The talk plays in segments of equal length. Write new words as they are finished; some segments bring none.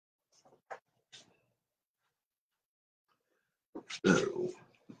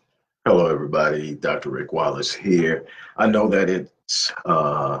Hello, everybody. Dr. Rick Wallace here. I know that it's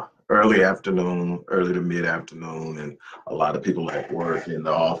early afternoon, early to mid afternoon, and a lot of people at work in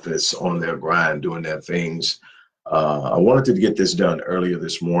the office on their grind doing their things. I wanted to get this done earlier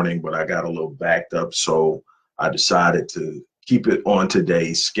this morning, but I got a little backed up, so I decided to keep it on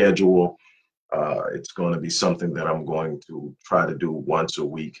today's schedule. It's going to be something that I'm going to try to do once a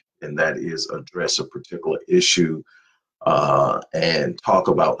week, and that is address a particular issue and talk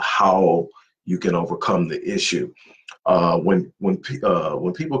about how you can overcome the issue. When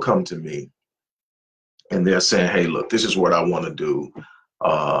people come to me and they're saying, "Hey, look, this is what I want to do.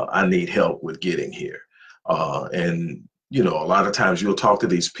 I need help with getting here," and a lot of times you'll talk to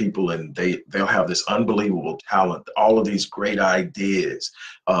these people and they'll have this unbelievable talent, all of these great ideas.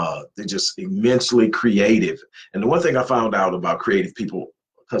 They're just immensely creative. And the one thing I found out about creative people,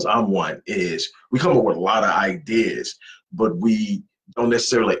 because I'm one, is we come up with a lot of ideas, but we don't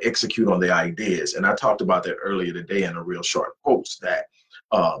necessarily execute on the ideas. And I talked about that earlier today in a real short post, that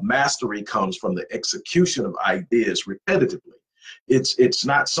mastery comes from the execution of ideas repetitively. It's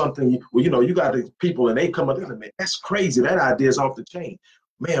not something, you got the people and they come up with, man, that's crazy. That idea is off the chain.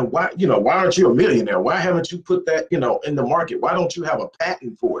 Man, why aren't you a millionaire? Why haven't you put that, in the market? Why don't you have a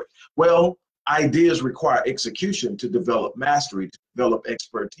patent for it? Well, ideas require execution to develop mastery, to develop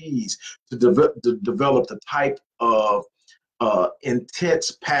expertise, to develop the type of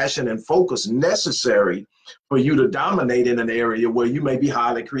intense passion and focus necessary for you to dominate in an area where you may be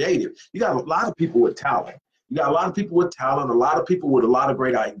highly creative. You got a lot of people with talent. You got a lot of people with talent, a lot of people with a lot of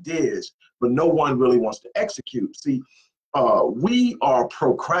great ideas, but no one really wants to execute. See, we are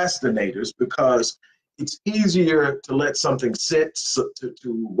procrastinators because it's easier to let something sit, to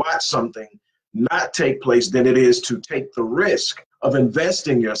watch something not take place, than it is to take the risk of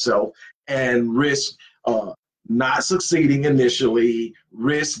investing yourself and risk not succeeding initially,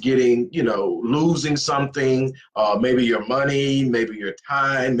 risk getting, losing something, maybe your money, maybe your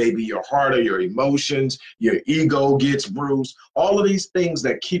time, maybe your heart or your emotions, your ego gets bruised. All of these things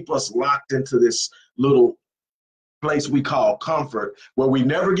that keep us locked into this little place we call comfort, where we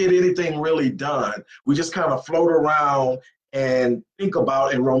never get anything really done. We just kind of float around and think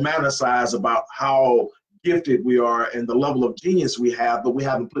about and romanticize about how gifted we are and the level of genius we have, but we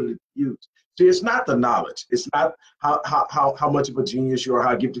haven't put it to use. See, it's not the knowledge. It's not how much of a genius you are,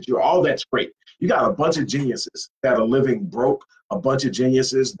 how gifted you are. All that's great. You got a bunch of geniuses that are living broke, a bunch of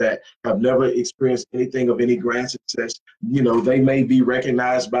geniuses that have never experienced anything of any grand success. They may be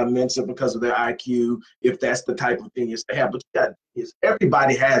recognized by Mensa because of their IQ, if that's the type of genius they have. But you got genius.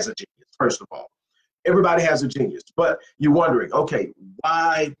 Everybody has a genius, first of all. Everybody has a genius. But you're wondering, okay,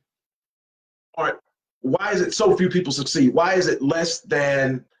 why is it so few people succeed? Why is it less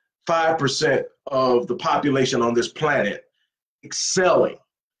than 5% of the population on this planet excelling?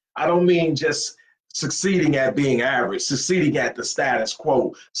 I don't mean just succeeding at being average, succeeding at the status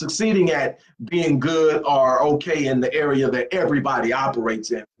quo, succeeding at being good or okay in the area that everybody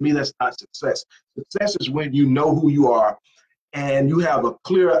operates in. To me, that's not success. Success is when you know who you are and you have a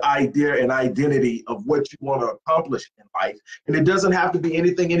clear idea and identity of what you want to accomplish in life. And it doesn't have to be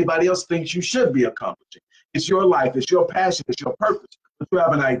anything anybody else thinks you should be accomplishing. It's your life, it's your passion, it's your purpose. But you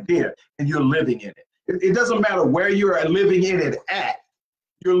have an idea and you're living in it. It doesn't matter where you're living in it at,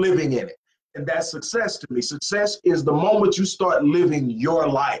 you're living in it. And that's success to me. Success is the moment you start living your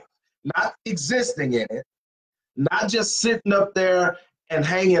life, not existing in it, not just sitting up there and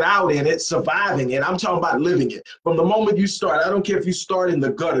hanging out in it, surviving it. I'm talking about living it. From the moment you start, I don't care if you start in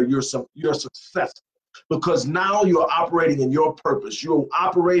the gutter, you're successful. Because now you're operating in your purpose. You're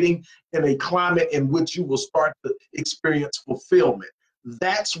operating in a climate in which you will start to experience fulfillment.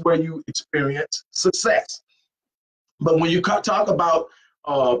 That's where you experience success. But when you talk about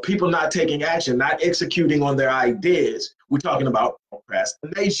people not taking action, not executing on their ideas, we're talking about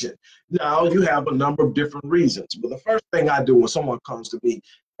procrastination. Now, you have a number of different reasons. But the first thing I do when someone comes to me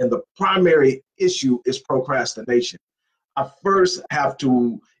and the primary issue is procrastination, I first have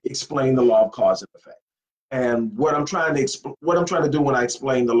to explain the law of cause and effect. And what I'm trying to do when I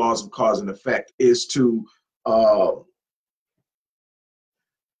explain the laws of cause and effect is to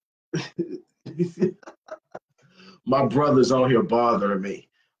my brother's on here bothering me.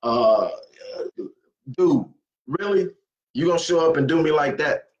 Dude, really? You gonna show up and do me like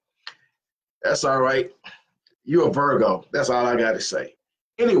that? That's all right. You're a Virgo. That's all I got to say.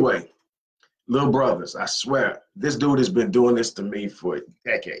 Anyway, little brothers, I swear, this dude has been doing this to me for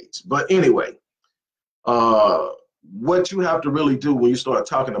decades. But anyway, what you have to really do when you start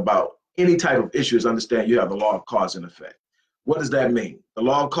talking about any type of issue is understand you have the law of cause and effect. What does that mean? The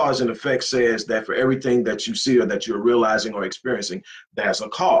law of cause and effect says that for everything that you see or that you're realizing or experiencing, there's a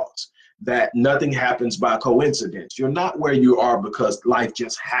cause. That nothing happens by coincidence. You're not where you are because life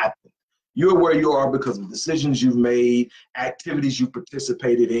just happened. You're where you are because of decisions you've made, activities you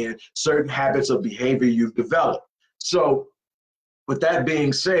participated in, certain habits of behavior you've developed. So with that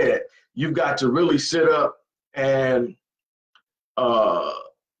being said, you've got to really sit up and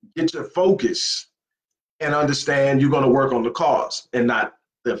get your focus and understand you're going to work on the cause and not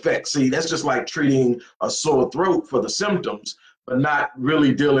the effect. See, that's just like treating a sore throat for the symptoms, but not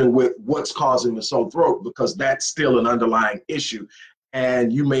really dealing with what's causing the sore throat, because that's still an underlying issue.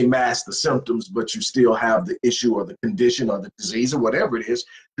 And you may mask the symptoms, but you still have the issue or the condition or the disease or whatever it is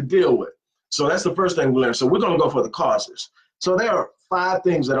to deal with. So that's the first thing we learn. So we're going to go for the causes. So there are 5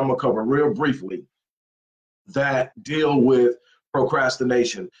 things that I'm going to cover real briefly that deal with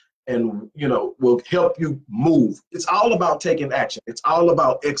procrastination and, you know, will help you move. It's all about taking action. It's all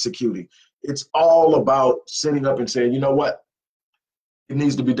about executing. It's all about sitting up and saying, you know what? It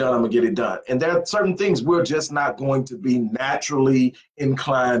needs to be done. I'm gonna get it done. And there are certain things we're just not going to be naturally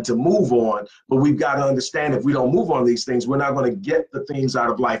inclined to move on, but we've got to understand if we don't move on these things, we're not going to get the things out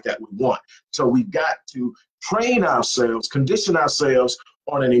of life that we want. So we've got to train ourselves, condition ourselves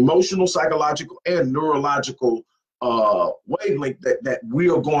on an emotional, psychological, and neurological wavelength that we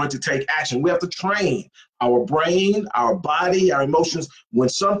are going to take action. We have to train our brain, our body, our emotions. When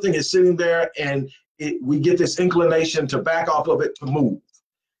something is sitting there and we get this inclination to back off of it, to move.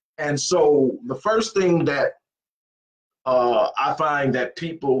 And so the first thing that I find that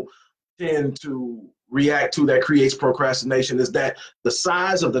people tend to react to that creates procrastination is that the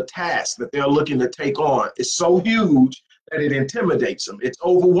size of the task that they're looking to take on is so huge that it intimidates them. It's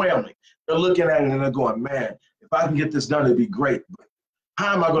overwhelming. They're looking at it and they're going, man, if I can get this done, it'd be great. But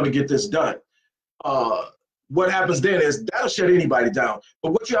how am I going to get this done? What happens then is that'll shut anybody down.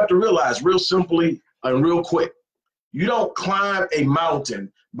 But what you have to realize real simply and real quick, you don't climb a mountain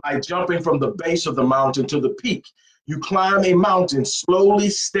by jumping from the base of the mountain to the peak. You climb a mountain slowly,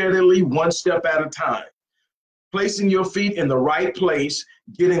 steadily, one step at a time, placing your feet in the right place,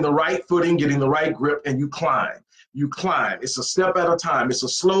 getting the right footing, getting the right grip, and you climb. You climb. It's a step at a time. It's a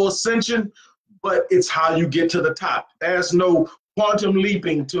slow ascension, but it's how you get to the top. There's no quantum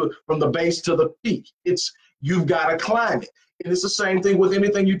leaping from the base to the peak. You've got to climb it. And it's the same thing with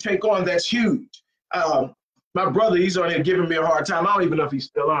anything you take on that's huge. My brother, he's on here giving me a hard time. I don't even know if he's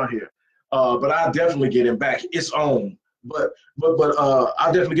still on here, but I'll definitely get him back. It's on, but I'll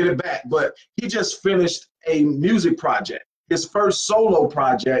definitely get it back. But he just finished a music project, his first solo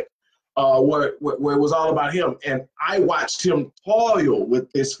project, where it was all about him. And I watched him toil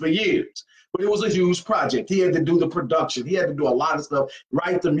with this for years. But it was a huge project. He had to do the production. He had to do a lot of stuff,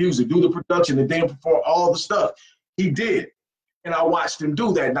 write the music, do the production, and then perform all the stuff. He did. And I watched him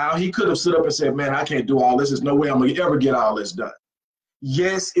do that. Now, he could have stood up and said, man, I can't do all this. There's no way I'm going to ever get all this done.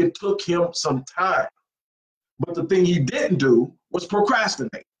 Yes, it took him some time. But the thing he didn't do was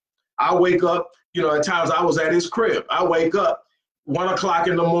procrastinate. I wake up, you know, at times I was at his crib. I wake up 1 o'clock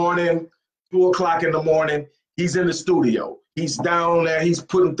in the morning, 2 o'clock in the morning. He's in the studio. He's down there. He's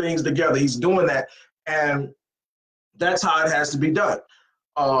putting things together. He's doing that. And that's how it has to be done.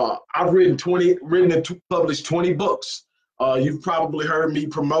 I've written and published 20 books. You've probably heard me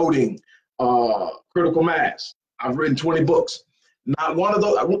promoting Critical Mass. I've written 20 books. Not one of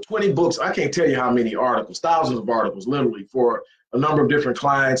those, I wrote 20 books. I can't tell you how many articles, thousands of articles, literally, for a number of different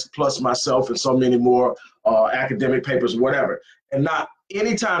clients, plus myself and so many more academic papers, whatever. And not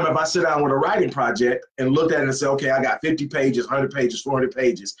anytime if I sit down with a writing project and look at it and say, okay, I got 50 pages, 100 pages, 400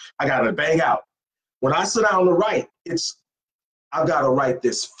 pages, I got to bang out. When I sit down to write, I've got to write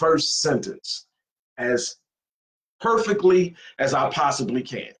this first sentence as perfectly as I possibly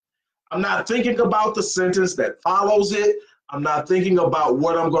can. I'm not thinking about the sentence that follows it. I'm not thinking about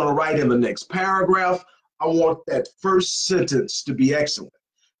what I'm going to write in the next paragraph. I want that first sentence to be excellent.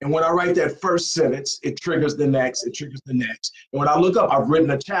 And when I write that first sentence, it triggers the next, it triggers the next. And when I look up, I've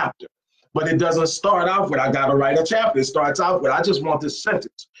written a chapter. But it doesn't start out with, I got to write a chapter. It starts out with, I just want this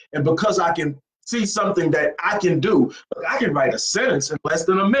sentence. And because I can see something that I can do, I can write a sentence in less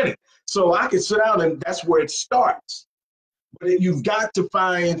than a minute. So I can sit down and that's where it starts. But you've got to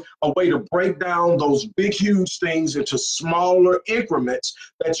find a way to break down those big, huge things into smaller increments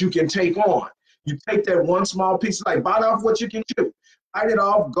that you can take on. You take that one small piece, like bite off what you can chew. Bite it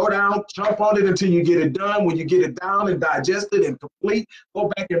off, go down, jump on it until you get it done. When you get it down and digested and complete, go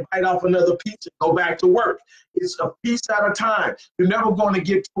back and bite off another piece and go back to work. It's a piece at a time. You're never going to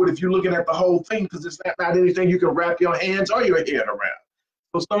get to it if you're looking at the whole thing, because it's not anything you can wrap your hands or your head around.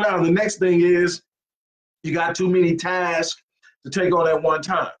 So slow down. The next thing is you got too many tasks to take on at one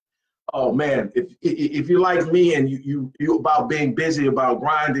time. Oh man, if you're like me and you about being busy, about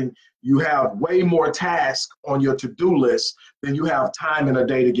grinding, you have way more tasks on your to-do list than you have time in a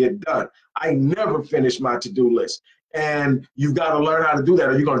day to get done. I never finish my to-do list. And you've got to learn how to do that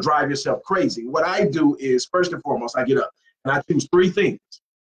or you're going to drive yourself crazy. What I do is, first and foremost, I get up and I choose three things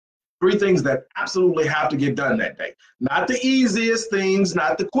that absolutely have to get done that day. Not the easiest things,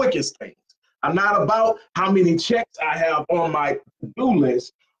 not the quickest things. I'm not about how many checks I have on my to-do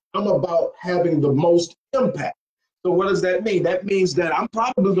list. I'm about having the most impact. So what does that mean? That means that I'm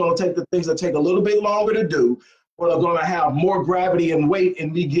probably going to take the things that take a little bit longer to do, but are going to have more gravity and weight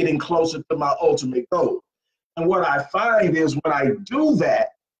in me getting closer to my ultimate goal. And what I find is when I do that,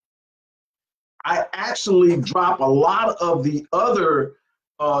 I actually drop a lot of the other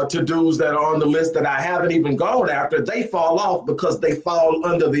to-dos that are on the list that I haven't even gone after. They fall off because they fall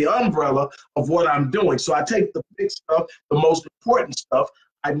under the umbrella of what I'm doing. So I take the big stuff, the most important stuff,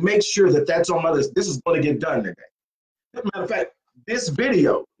 I make sure that that's on my list. This is going to get done today. As a matter of fact, this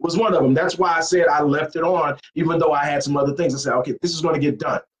video was one of them. That's why I said I left it on, even though I had some other things. I said, okay, this is going to get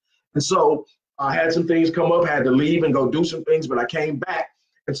done. And so I had some things come up, had to leave and go do some things, but I came back.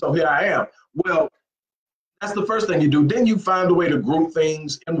 And so here I am. Well, that's the first thing you do. Then you find a way to group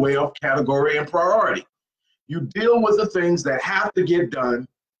things in way of category and priority. You deal with the things that have to get done,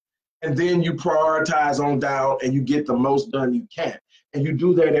 and then you prioritize on down and you get the most done you can. And you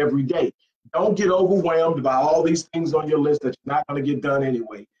do that every day. Don't get overwhelmed by all these things on your list that you're not going to get done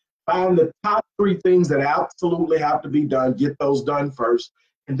anyway. Find the top 3 things that absolutely have to be done, get those done first,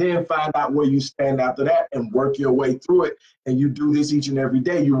 and then find out where you stand after that and work your way through it. And you do this each and every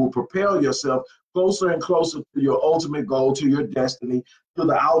day. You will propel yourself closer and closer to your ultimate goal, to your destiny, to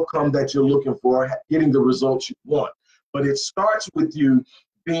the outcome that you're looking for, getting the results you want. But it starts with you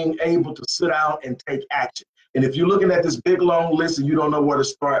being able to sit down and take action. And if you're looking at this big, long list and you don't know where to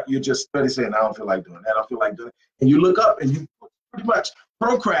start, you're just study saying, I don't feel like doing that, I don't feel like doing it. And you look up and you pretty much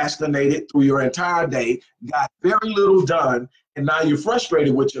procrastinated through your entire day, got very little done, and now you're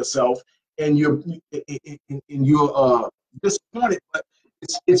frustrated with yourself and you're disappointed. But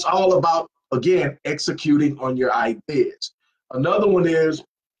it's all about, again, executing on your ideas. Another one is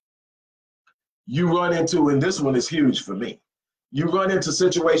you run into, and this one is huge for me, you run into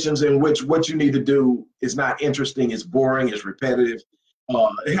situations in which what you need to do is not interesting, it's boring, it's repetitive.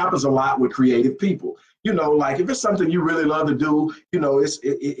 It happens a lot with creative people. You know, like if it's something you really love to do, you know,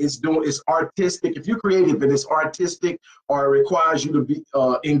 it's artistic. If you're creative and it's artistic or it requires you to be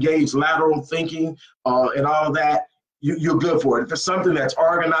engage lateral thinking and all of that, you're good for it. If it's something that's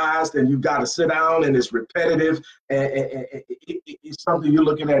organized and you've got to sit down and it's repetitive and it's something you're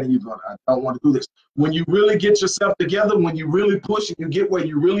looking at and you're going, I don't want to do this. When you really get yourself together, when you really push and you get where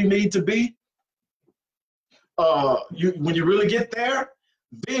you really need to be, when you really get there,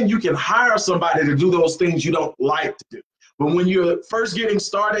 then you can hire somebody to do those things you don't like to do. But when you're first getting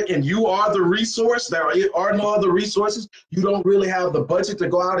started and you are the resource, there are no other resources, you don't really have the budget to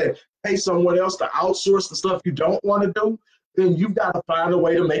go out and pay someone else to outsource the stuff you don't want to do, then you've got to find a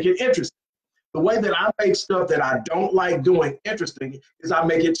way to make it interesting. The way that I make stuff that I don't like doing interesting is I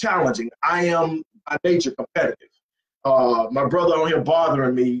make it challenging. I am by nature competitive. My brother on here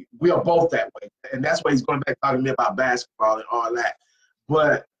bothering me, we are both that way. And that's why he's going back talking to me about basketball and all that.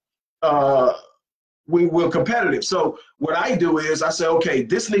 But we're competitive. So what I do is I say, okay,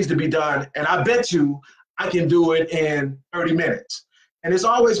 this needs to be done. And I bet you I can do it in 30 minutes. And it's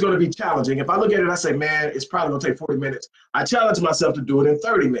always going to be challenging. If I look at it, I say, man, it's probably going to take 40 minutes. I challenge myself to do it in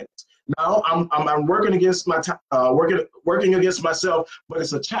 30 minutes. Now I'm working against my working against myself, but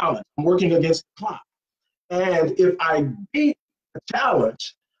it's a challenge. I'm working against the clock. And if I beat the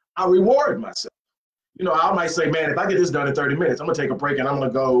challenge, I reward myself. You know, I might say, man, if I get this done in 30 minutes, I'm gonna take a break and I'm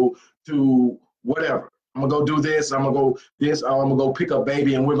gonna go to whatever. I'm gonna go do this, I'm gonna go this, I'm gonna go pick up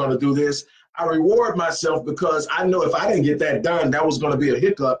baby and we're gonna do this. I reward myself because I know if I didn't get that done, that was gonna be a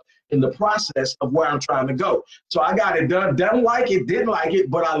hiccup in the process of where I'm trying to go. So I got it done, didn't like it,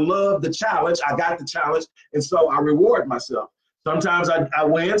 but I love the challenge. I got the challenge, and so I reward myself. Sometimes I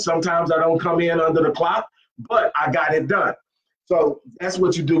win, sometimes I don't come in under the clock, but I got it done. So that's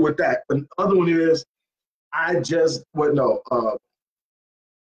what you do with that. The other one is,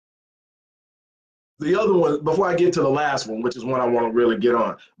 the other one, before I get to the last one, which is one I want to really get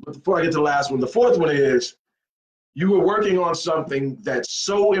on, but before I get to the last one, the fourth one is you were working on something that's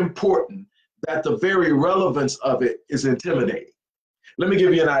so important that the very relevance of it is intimidating. Let me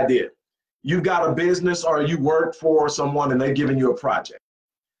give you an idea. You've got a business or you work for someone and they're giving you a project.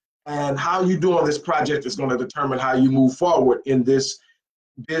 And how you do on this project is going to determine how you move forward in this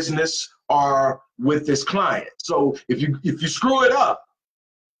business or with this client. So if you screw it up,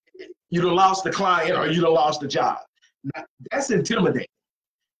 you done lost the client or you done lost the job. Now, that's intimidating.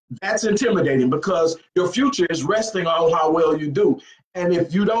 That's intimidating because your future is resting on how well you do. And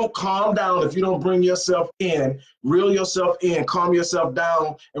if you don't calm down, if you don't bring yourself in, reel yourself in, calm yourself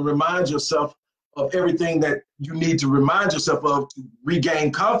down, and remind yourself of everything that you need to remind yourself of to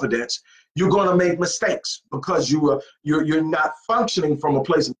regain confidence, you're going to make mistakes because you're not functioning from a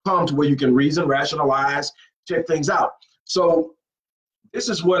place of calm to where you can reason, rationalize, check things out. So this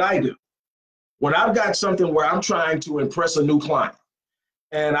is what I do. When I've got something where I'm trying to impress a new client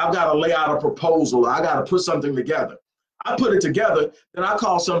and I've got to lay out a proposal, I got to put something together. I put it together, then I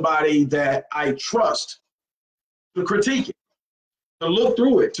call somebody that I trust to critique it, to look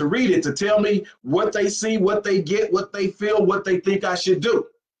through it, to read it, to tell me what they see, what they get, what they feel, what they think I should do.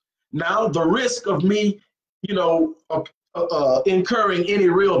 Now, the risk of me, incurring any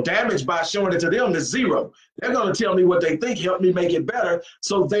real damage by showing it to them is zero. They're going to tell me what they think, help me make it better.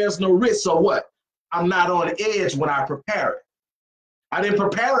 So there's no risk. So what? I'm not on edge when I prepare it. I didn't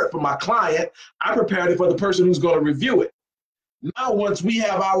prepare it for my client. I prepared it for the person who's going to review it. Now, once we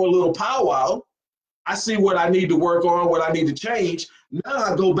have our little powwow, I see what I need to work on, what I need to change. Now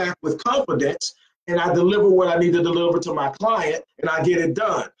I go back with confidence and I deliver what I need to deliver to my client and I get it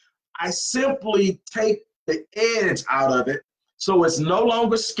done. I simply take the edge out of it so it's no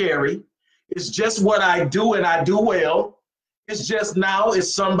longer scary. It's just what I do and I do well. It's just now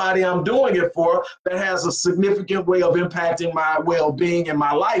it's somebody I'm doing it for that has a significant way of impacting my well-being and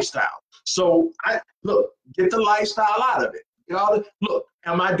my lifestyle. So get the lifestyle out of it. Look,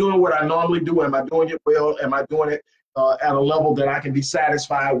 am I doing what I normally do? Am I doing it well? Am I doing it at a level that I can be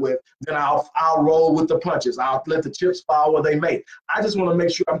satisfied with? Then I'll roll with the punches. I'll let the chips fall where they may. I just want to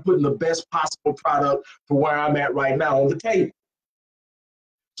make sure I'm putting the best possible product for where I'm at right now on the table.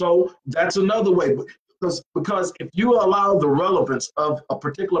 So that's another way. Because if you allow the relevance of a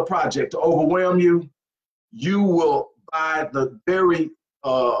particular project to overwhelm you, you will, by the very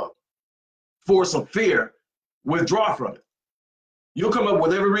force of fear, withdraw from it. You'll come up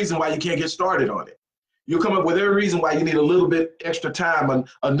with every reason why you can't get started on it. You'll come up with every reason why you need a little bit extra time on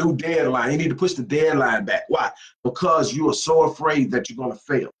a new deadline. You need to push the deadline back. Why? Because you are so afraid that you're going to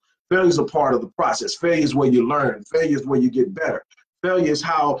fail. Failure is a part of the process. Failure is where you learn. Failure is where you get better. Failure is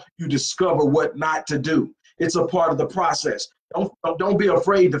how you discover what not to do. It's a part of the process. Don't be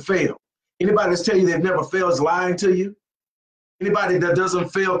afraid to fail. Anybody that's telling you they've never failed is lying to you. Anybody that doesn't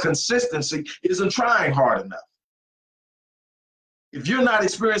fail consistency isn't trying hard enough. If you're not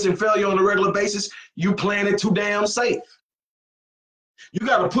experiencing failure on a regular basis, you playing it too damn safe. You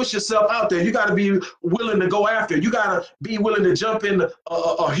got to push yourself out there. You got to be willing to go after it. You got to be willing to jump in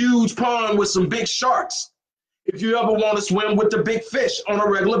a huge pond with some big sharks if you ever want to swim with the big fish on a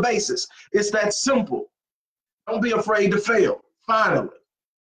regular basis. It's that simple. Don't be afraid to fail. Finally,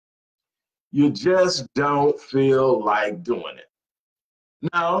 you just don't feel like doing it.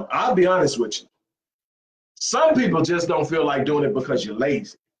 Now, I'll be honest with you. Some people just don't feel like doing it because you're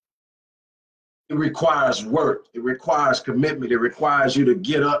lazy. It requires work. It requires commitment. It requires you to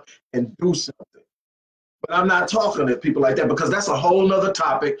get up and do something. But I'm not talking to people like that because that's a whole nother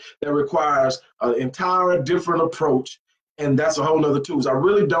topic that requires an entire different approach. And that's a whole nother tool. I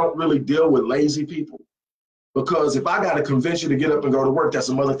really don't deal with lazy people because if I got to convince you to get up and go to work, that's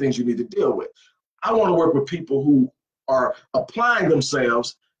some other things you need to deal with. I want to work with people who are applying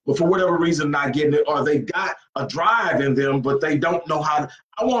themselves but for whatever reason not getting it, or they got a drive in them, but they don't know how to.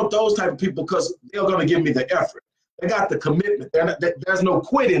 I want those type of people because they're going to give me the effort. They got the commitment. There's no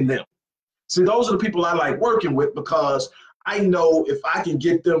quit in them. See, those are the people I like working with because I know if I can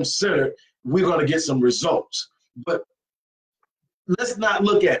get them centered, we're going to get some results. But let's not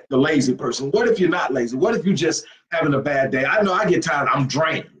look at the lazy person. What if you're not lazy? What if you're just having a bad day? I know I get tired. I'm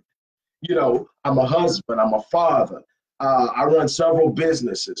drained. You know, I'm a husband. I'm a father. I run several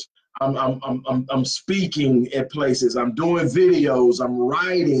businesses. I'm speaking at places. I'm doing videos. I'm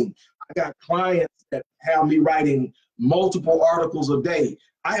writing. I got clients that have me writing multiple articles a day.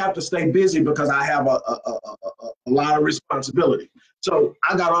 I have to stay busy because I have a lot of responsibility. So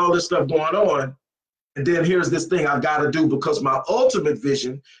I got all this stuff going on. And then here's this thing I've got to do because my ultimate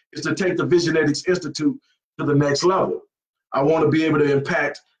vision is to take the Visionetics Institute to the next level. I want to be able to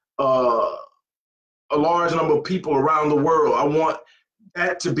impact a large number of people around the world. I want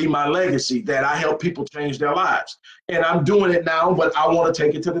that to be my legacy, that I help people change their lives. And I'm doing it now, but I want to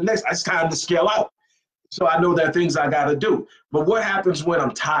take it to the next. It's time to scale out. So I know there are things I got to do. But what happens when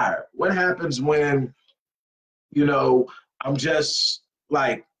I'm tired? What happens when, you know, I'm just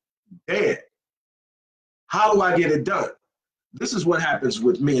like dead? How do I get it done? this is what happens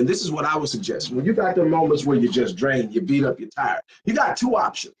with me, and this is what I would suggest. When you got the moments where you're just drained, you beat up, you're tired, you got two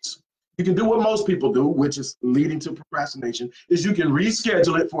options. You can do what most people do, which is leading to procrastination, is you can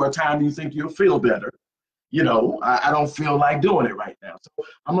reschedule it for a time you think you'll feel better. You know, I don't feel like doing it right now, so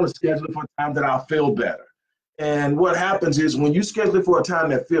I'm going to schedule it for a time that I'll feel better. And what happens is when you schedule it for a time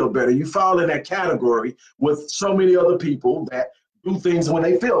that feel better, you fall in that category with so many other people that do things when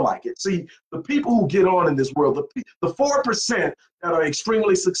they feel like it. See, the people who get on in this world, the 4% that are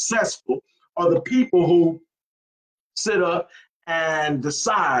extremely successful are the people who sit up and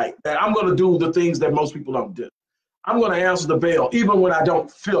decide that I'm going to do the things that most people don't do. I'm going to answer the bell even when I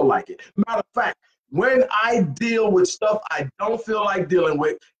don't feel like it. Matter of fact, when I deal with stuff I don't feel like dealing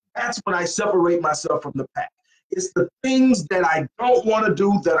with, that's when I separate myself from the pack. It's the things that I don't want to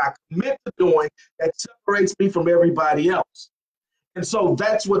do that I commit to doing that separates me from everybody else. And so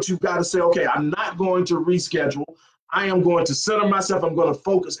that's what you've got to say, okay, I'm not going to reschedule. I am going to center myself. I'm going to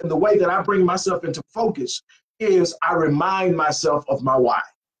focus. And the way that I bring myself into focus is I remind myself of my why.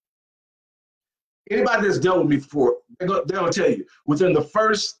 Anybody that's dealt with me before, they're going to tell you, within the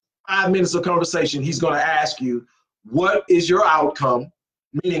first 5 minutes of conversation, he's going to ask you, what is your outcome?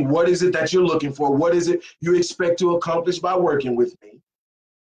 Meaning, what is it that you're looking for? What is it you expect to accomplish by working with me?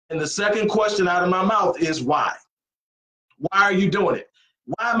 And the second question out of my mouth is why? Why are you doing it?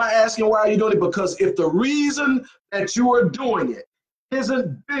 Why am I asking why are you doing it? Because if the reason that you are doing it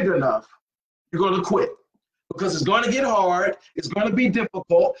isn't big enough, you're going to quit. Because it's going to get hard, it's going to be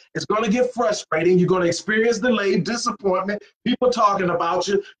difficult, it's going to get frustrating, you're going to experience delay, disappointment, people talking about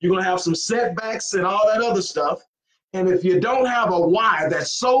you, you're going to have some setbacks and all that other stuff. And if you don't have a why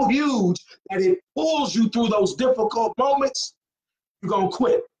that's so huge that it pulls you through those difficult moments, you're going to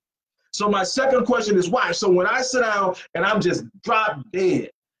quit. So my second question is why? So when I sit down and I'm just drop dead,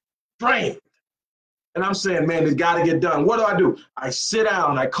 drained, and I'm saying, man, it's got to get done. What do? I sit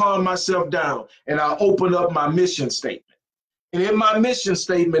down, I calm myself down, and I open up my mission statement. And in my mission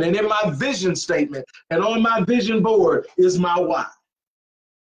statement and in my vision statement and on my vision board is my why.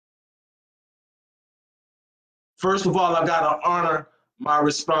 First of all, I got to honor my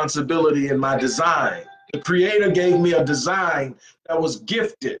responsibility and my design. The creator gave me a design that was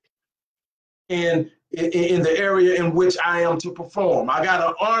gifted in the area in which I am to perform. I got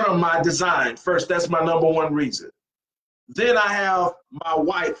to honor my design first. That's my number one reason. Then I have my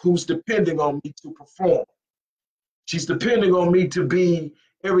wife who's depending on me to perform. She's depending on me to be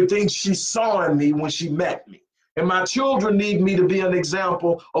everything she saw in me when she met me. And my children need me to be an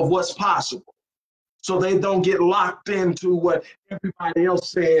example of what's possible, so they don't get locked into what everybody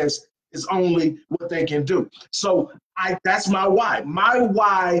else says is only what they can do. So that's my why. My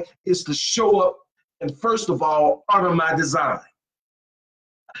why is to show up and first of all, honor my design.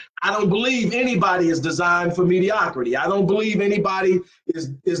 I don't believe anybody is designed for mediocrity. I don't believe anybody is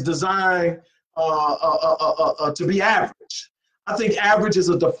designed to be average. I think average is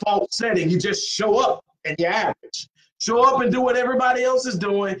a default setting. You just show up and you're average. Show up and do what everybody else is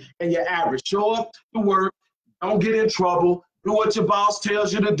doing and you're average. Show up to work, don't get in trouble, do what your boss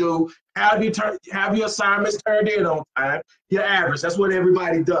tells you to do, have your assignments turned in on time, you're average. That's what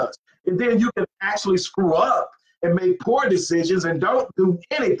everybody does. And then you can actually screw up and make poor decisions and don't do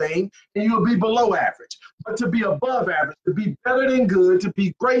anything, and you'll be below average. But to be above average, to be better than good, to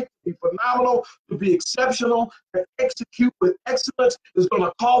be great, to be phenomenal, to be exceptional, to execute with excellence is going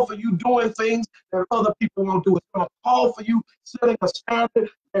to call for you doing things that other people won't do. It's going to call for you setting a standard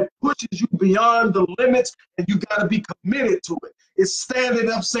that pushes you beyond the limits, and you got to be committed to it. It's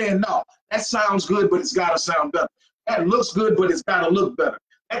standing up saying, no, that sounds good, but it's got to sound better. That looks good, but it's got to look better.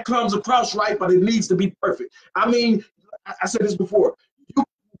 That comes across right, but it needs to be perfect. I mean, I said this before,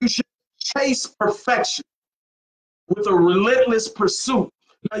 you should chase perfection with a relentless pursuit.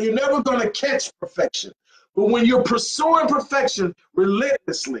 Now, you're never going to catch perfection, but when you're pursuing perfection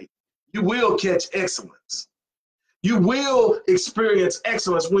relentlessly, you will catch excellence. You will experience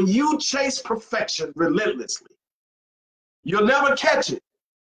excellence. When you chase perfection relentlessly, you'll never catch it.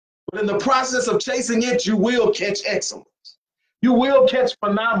 But in the process of chasing it, you will catch excellence. You will catch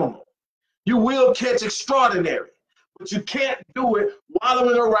phenomenal. You will catch extraordinary. But you can't do it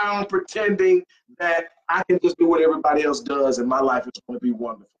wallowing around pretending that I can just do what everybody else does and my life is going to be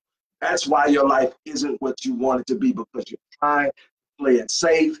wonderful. That's why your life isn't what you want it to be, because you're trying to play it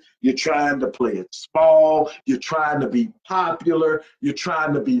safe. You're trying to play it small. You're trying to be popular. You're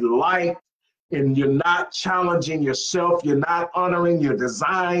trying to be liked. And you're not challenging yourself. You're not honoring your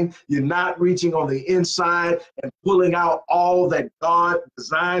design. You're not reaching on the inside and pulling out all that God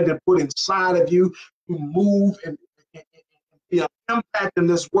designed and put inside of you to move and be an impact in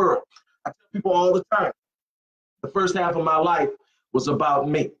this world. I tell people all the time, The first half of my life was about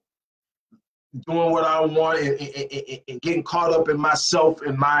me, doing what I want and getting caught up in myself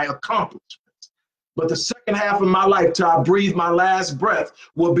and my accomplishments. But the second half of my life, till I breathe my last breath,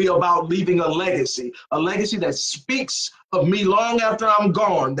 will be about leaving a legacy that speaks of me long after I'm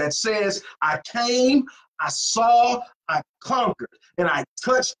gone, that says, I came, I saw, I conquered, and I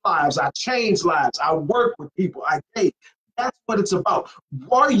touched lives, I changed lives, I worked with people, I gave. That's what it's about.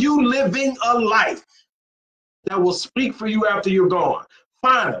 Are you living a life that will speak for you after you're gone?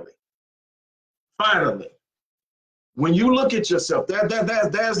 Finally, when you look at yourself,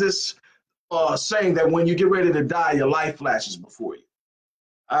 there's this saying that when you get ready to die, your life flashes before you.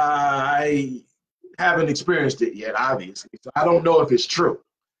 I haven't experienced it yet, obviously, so I don't know if it's true.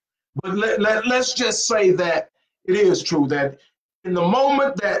 But let's just say that it is true, that in the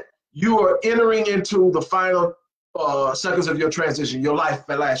moment that you are entering into the final seconds of your transition, your life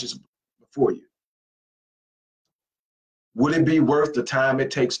flashes before you. Would it be worth the time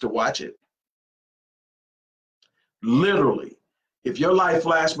it takes to watch it? Literally, if your life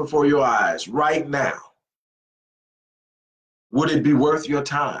flashed before your eyes right now, would it be worth your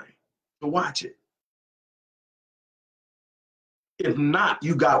time to watch it? If not,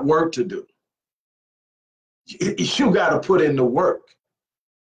 you got work to do. You got to put in the work.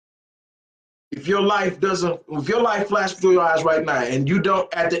 If your life flashes before your eyes right now and you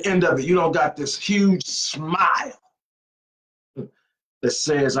don't, at the end of it, you don't got this huge smile that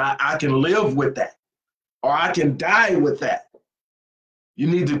says, I can live with that, or I can die with that. You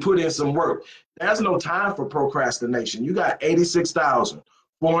need to put in some work. There's no time for procrastination. You got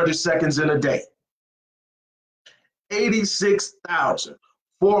 86,400 seconds in a day.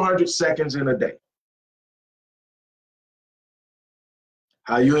 86,400 seconds in a day.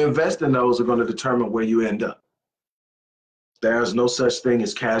 How you invest in those are going to determine where you end up. There's no such thing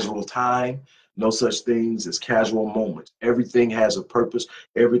as casual time, no such things as casual moments. Everything has a purpose.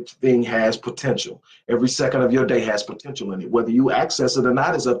 Everything has potential. Every second of your day has potential in it. Whether you access it or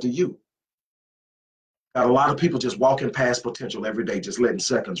not is up to you. Got a lot of people just walking past potential every day, just letting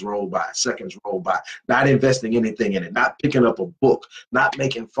seconds roll by, not investing anything in it, not picking up a book, not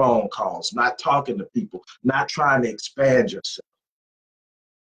making phone calls, not talking to people, not trying to expand yourself.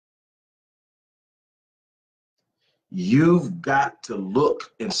 You've got to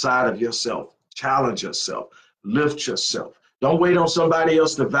look inside of yourself, challenge yourself, lift yourself. Don't wait on somebody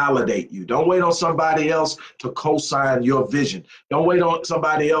else to validate you. Don't wait on somebody else to co-sign your vision. Don't wait on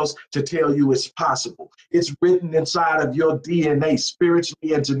somebody else to tell you it's possible. It's written inside of your DNA,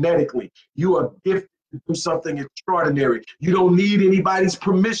 spiritually and genetically. You are gifted to do something extraordinary. You don't need anybody's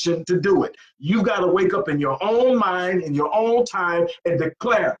permission to do it. You got to wake up in your own mind, in your own time, and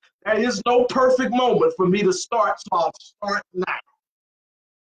declare, there is no perfect moment for me to start, so I'll start now.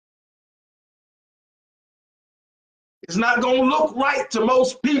 It's not going to look right to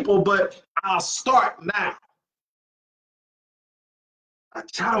most people, but I'll start now. I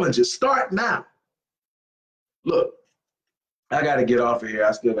challenge you, start now. Look, I got to get off of here.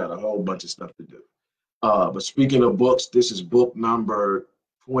 I still got a whole bunch of stuff to do. But speaking of books, this is book number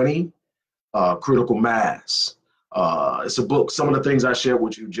 20, Critical Mass. It's a book. Some of the things I shared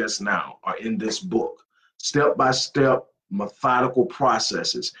with you just now are in this book. Step-by-step, methodical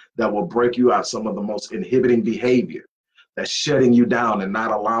processes that will break you out some of the most inhibiting behavior that's shutting you down and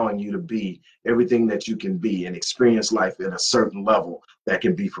not allowing you to be everything that you can be and experience life at a certain level that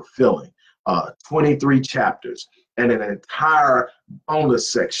can be fulfilling. 23 chapters and an entire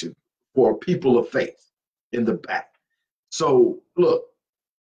bonus section for people of faith in the back. So look,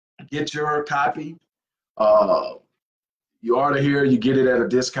 get your copy. You order here, you get it at a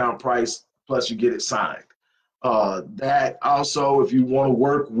discount price, plus you get it signed. That also, if you want to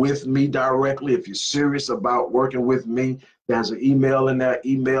work with me directly, if you're serious about working with me, there's an email in that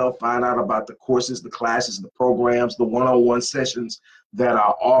email. Find out about the courses, the classes, the programs, the one-on-one sessions that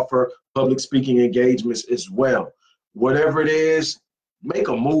I offer, public speaking engagements as well. Whatever it is, make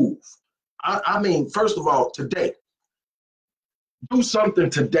a move. I mean, first of all, today, do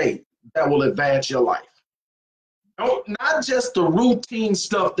something today that will advance your life. Not just the routine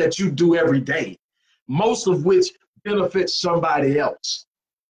stuff that you do every day, most of which benefits somebody else.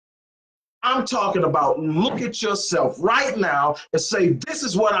 I'm talking about look at yourself right now and say, this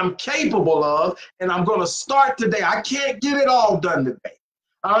is what I'm capable of, and I'm going to start today. I can't get it all done today.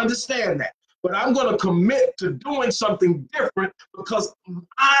 I understand that. But I'm going to commit to doing something different because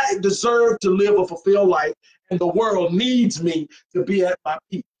I deserve to live a fulfilled life, and the world needs me to be at my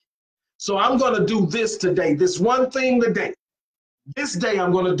peak. So I'm going to do this today, this one thing today. This day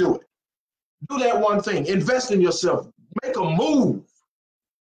I'm going to do it. Do that one thing. Invest in yourself. Make a move.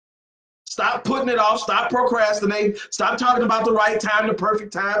 Stop Stop putting it off. Stop procrastinating. Stop talking about the right time, the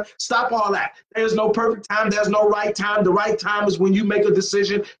perfect time. Stop all that. There's no perfect time. There's no right time. The right time is when you make a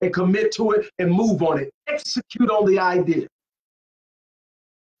decision and commit to it and move on it. Execute on the idea.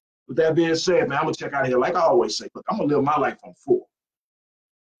 With that being said, man, I'm going to check out of here. Like I always say, look, I'm going to live my life on full.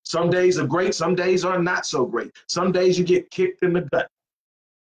 Some days are great. Some days are not so great. Some days you get kicked in the gut.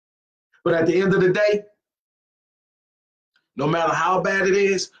 But at the end of the day, no matter how bad it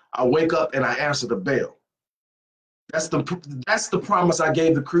is, I wake up and I answer the bell. That's the promise I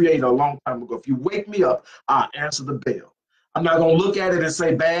gave the Creator a long time ago. If you wake me up, I'll answer the bell. I'm not going to look at it and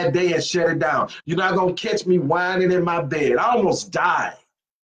say bad day and shut it down. You're not going to catch me whining in my bed. I almost died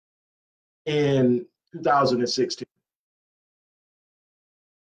in 2016.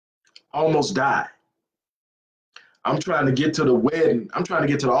 Almost died. I'm trying to get to the wedding. I'm trying to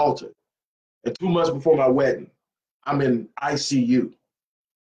get to the altar. And 2 months before my wedding, I'm in ICU.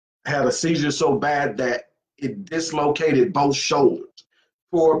 I had a seizure so bad that it dislocated both shoulders,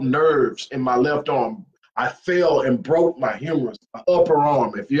 tore up nerves in my left arm. I fell and broke my humerus, my upper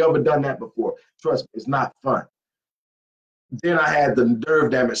arm. If you ever done that before, trust me, it's not fun. Then I had the nerve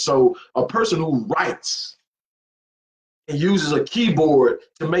damage. So a person who writes and uses a keyboard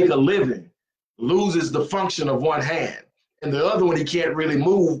to make a living loses the function of one hand. And the other one he can't really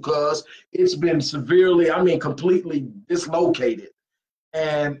move because it's been severely, completely dislocated.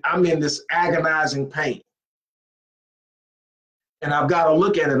 And I'm in this agonizing pain. And I've got to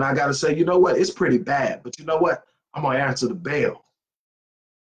look at it and I got to say, you know what? It's pretty bad. But you know what? I'm going to answer the bell.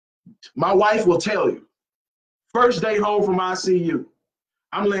 My wife will tell you, first day home from ICU,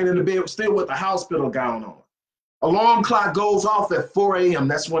 I'm laying in the bed still with the hospital gown on. Alarm clock goes off at 4 a.m.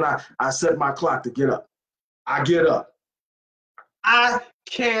 That's when I set my clock to get up. I get up. I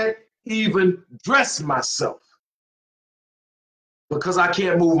can't even dress myself because I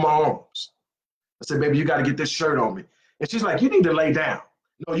can't move my arms. I said, baby, you got to get this shirt on me. And she's like, you need to lay down.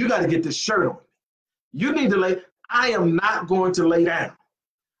 No, you got to get this shirt on me. You need to lay. I am not going to lay down.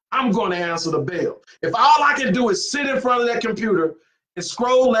 I'm going to answer the bell. If all I can do is sit in front of that computer and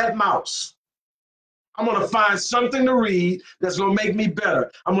scroll that mouse, I'm going to find something to read that's going to make me better.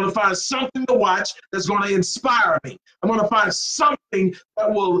 I'm going to find something to watch that's going to inspire me. I'm going to find something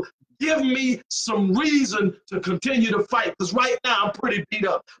that will give me some reason to continue to fight, because right now I'm pretty beat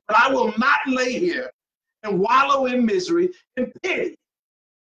up. But I will not lay here and wallow in misery and pity.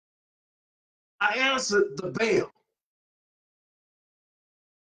 I answered the bell.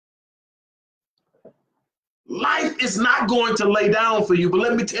 Life is not going to lay down for you, but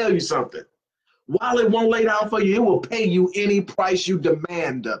let me tell you something. While it won't lay down for you, it will pay you any price you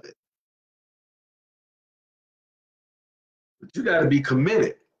demand of it. But you got to be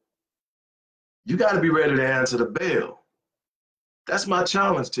committed. You got to be ready to answer the bell. That's my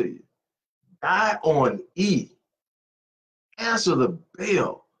challenge to you. Die on E. Answer the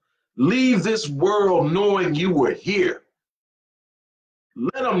bell. Leave this world knowing you were here.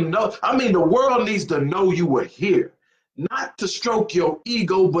 Let them know. The world needs to know you were here. Not to stroke your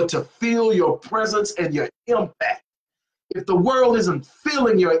ego, but to feel your presence and your impact. If the world isn't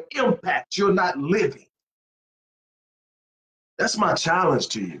feeling your impact, you're not living. That's my challenge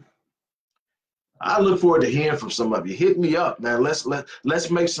to you. I look forward to hearing from some of you. Hit me up, man. Let's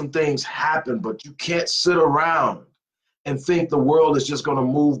make some things happen, but you can't sit around and think the world is just going to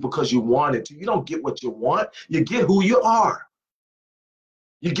move because you want it to. You don't get what you want. You get who you are.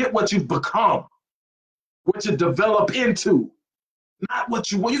 You get what you've become, what you develop into, not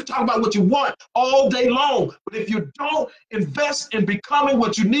what you want. You can talk about what you want all day long, but if you don't invest in becoming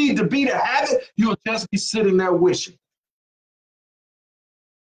what you need to be to have it, you'll just be sitting there wishing.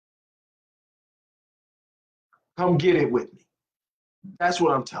 Come get it with me. That's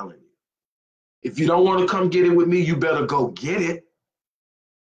what I'm telling you. If you don't want to come get it with me, you better go get it.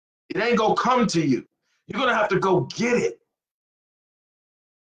 It ain't going to come to you. You're going to have to go get it.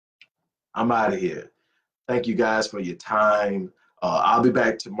 I'm out of here. Thank you guys for your time. I'll be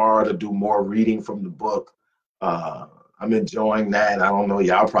back tomorrow to do more reading from the book. I'm enjoying that. I don't know,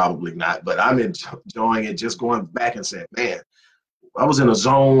 y'all probably not, but I'm enjoying it, just going back and saying, man, I was in a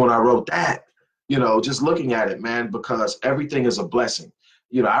zone when I wrote that, just looking at it, man, because everything is a blessing.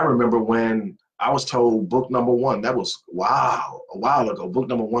 I remember when I was told book number one, that was, wow, a while ago, book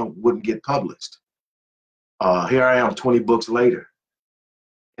number one wouldn't get published. Here I am 20 books later,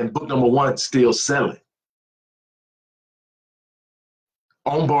 and book number one still selling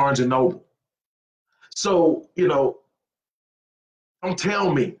on Barnes and Noble. So, don't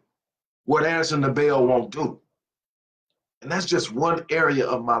tell me what answering the bell won't do. And that's just one area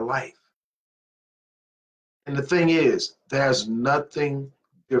of my life. And the thing is, there's nothing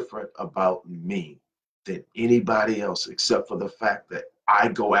different about me than anybody else, except for the fact that I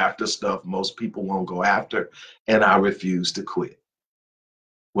go after stuff most people won't go after, and I refuse to quit.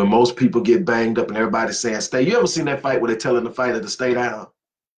 When most people get banged up and everybody's saying stay, you ever seen that fight where they're telling the fighter to stay down?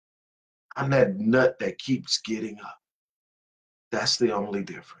 I'm that nut that keeps getting up. That's the only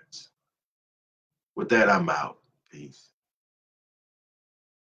difference. With that, I'm out. Peace.